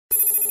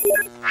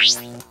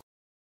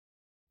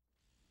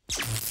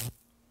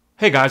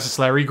Hey guys, it's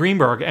Larry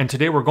Greenberg, and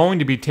today we're going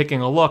to be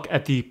taking a look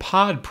at the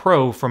Pod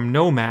Pro from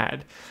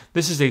Nomad.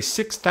 This is a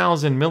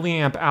 6,000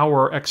 milliamp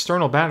hour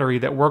external battery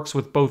that works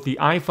with both the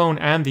iPhone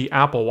and the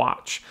Apple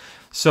Watch.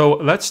 So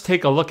let's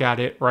take a look at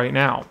it right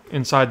now.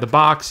 Inside the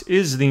box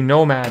is the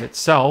Nomad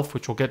itself,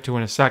 which we'll get to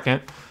in a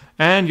second,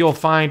 and you'll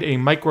find a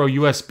micro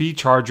USB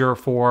charger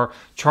for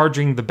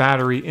charging the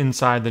battery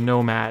inside the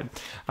Nomad.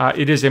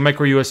 It is a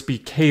micro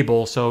USB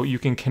cable, so you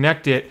can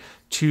connect it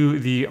to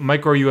the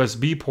micro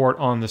USB port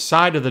on the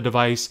side of the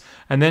device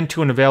and then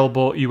to an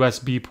available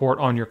USB port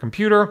on your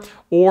computer,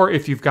 or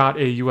if you've got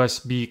a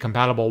USB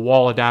compatible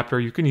wall adapter,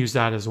 you can use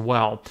that as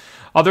well.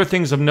 Other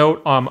things of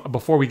note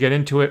before we get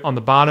into it, on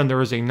the bottom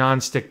there is a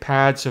non-stick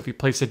pad, so if you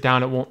place it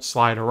down it won't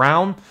slide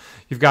around.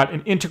 You've got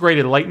an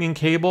integrated lightning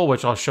cable,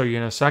 which I'll show you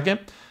in a second,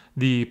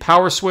 the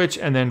power switch,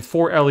 and then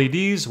 4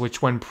 LEDs, which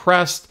when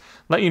pressed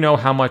let you know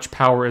how much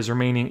power is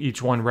remaining,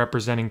 each one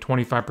representing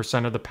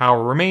 25% of the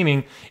power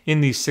remaining in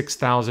the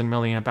 6,000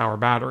 milliamp hour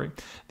battery.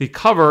 The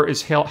cover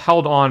is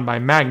held on by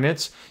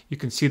magnets. You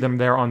can see them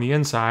there on the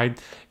inside.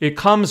 It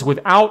comes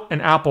without an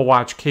Apple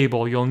Watch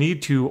cable. You'll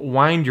need to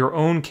wind your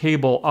own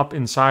cable up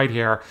inside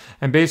here.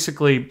 And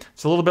basically,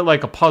 it's a little bit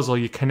like a puzzle.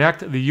 You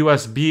connect the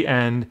USB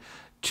end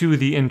to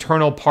the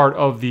internal part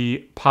of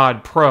the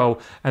Pod Pro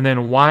and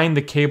then wind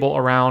the cable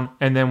around,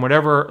 and then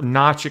whatever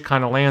notch it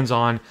kind of lands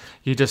on,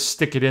 you just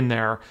stick it in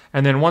there.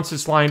 And then once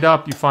it's lined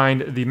up, you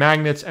find the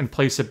magnets and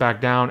place it back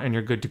down and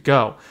you're good to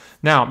go.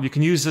 Now, you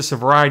can use this a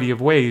variety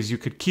of ways. You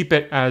could keep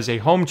it as a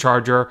home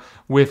charger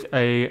with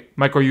a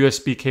micro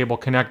USB cable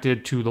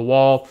connected to the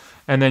wall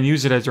and then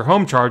use it as your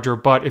home charger.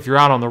 But if you're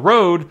out on the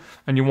road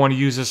and you want to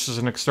use this as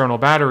an external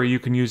battery, you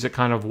can use it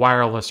kind of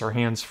wireless or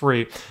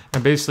hands-free.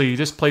 And basically, you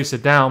just place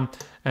it down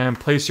and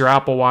place your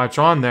Apple Watch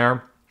on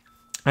there,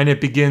 and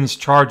it begins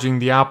charging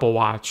the Apple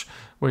Watch,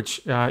 which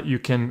you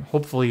can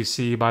hopefully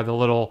see by the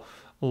little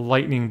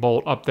lightning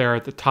bolt up there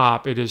at the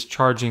top. It is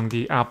charging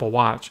the Apple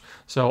Watch.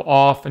 So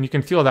off, and you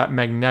can feel that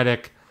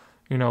magnetic,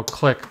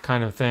 click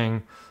kind of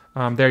thing.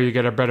 There you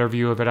get a better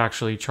view of it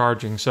actually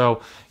charging.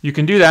 So you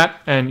can do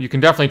that, and you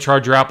can definitely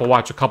charge your Apple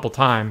Watch a couple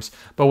times.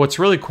 But what's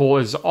really cool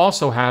is it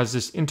also has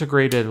this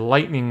integrated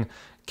lightning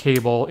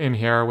cable in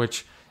here,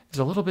 which is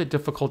a little bit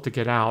difficult to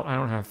get out. I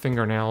don't have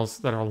fingernails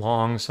that are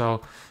long, so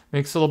it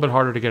makes it a little bit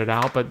harder to get it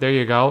out, but there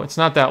you go. It's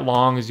not that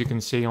long, as you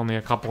can see, only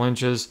a couple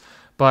inches,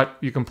 but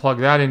you can plug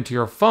that into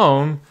your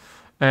phone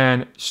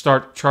and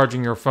start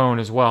charging your phone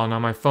as well. Now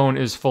my phone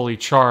is fully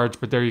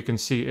charged, but there you can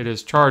see it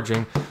is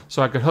charging.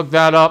 So I could hook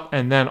that up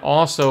and then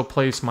also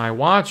place my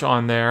watch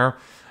on there,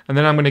 and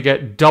then I'm going to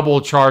get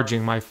double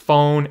charging. My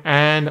phone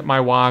and my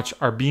watch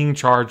are being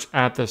charged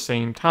at the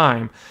same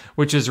time,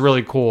 which is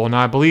really cool.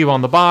 Now I believe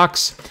on the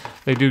box,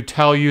 they do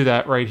tell you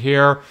that right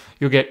here,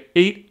 you'll get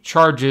 8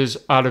 charges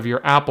out of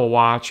your Apple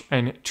Watch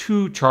and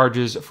 2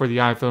 charges for the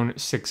iPhone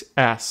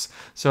 6S.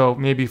 So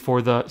maybe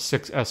for the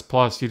 6S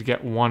Plus, you'd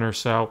get 1 or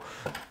so.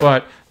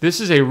 But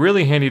this is a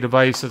really handy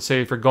device. Let's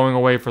say if you're going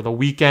away for the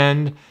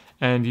weekend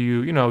and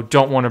you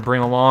don't want to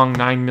bring along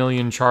 9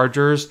 million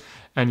chargers,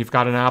 and you've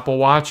got an Apple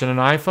Watch and an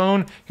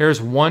iPhone,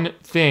 here's one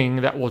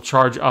thing that will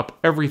charge up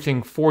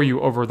everything for you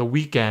over the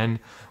weekend,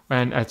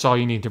 and that's all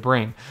you need to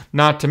bring.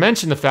 Not to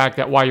mention the fact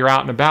that while you're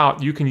out and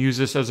about, you can use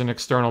this as an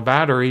external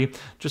battery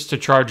just to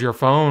charge your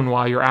phone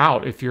while you're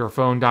out if your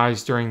phone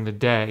dies during the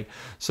day.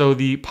 So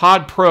the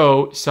Pod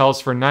Pro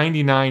sells for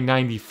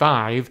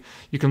 $99.95.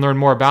 You can learn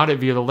more about it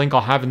via the link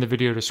I'll have in the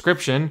video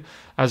description.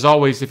 As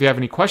always, if you have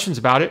any questions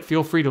about it,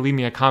 feel free to leave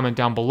me a comment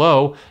down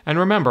below. And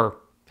remember,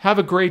 have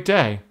a great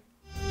day.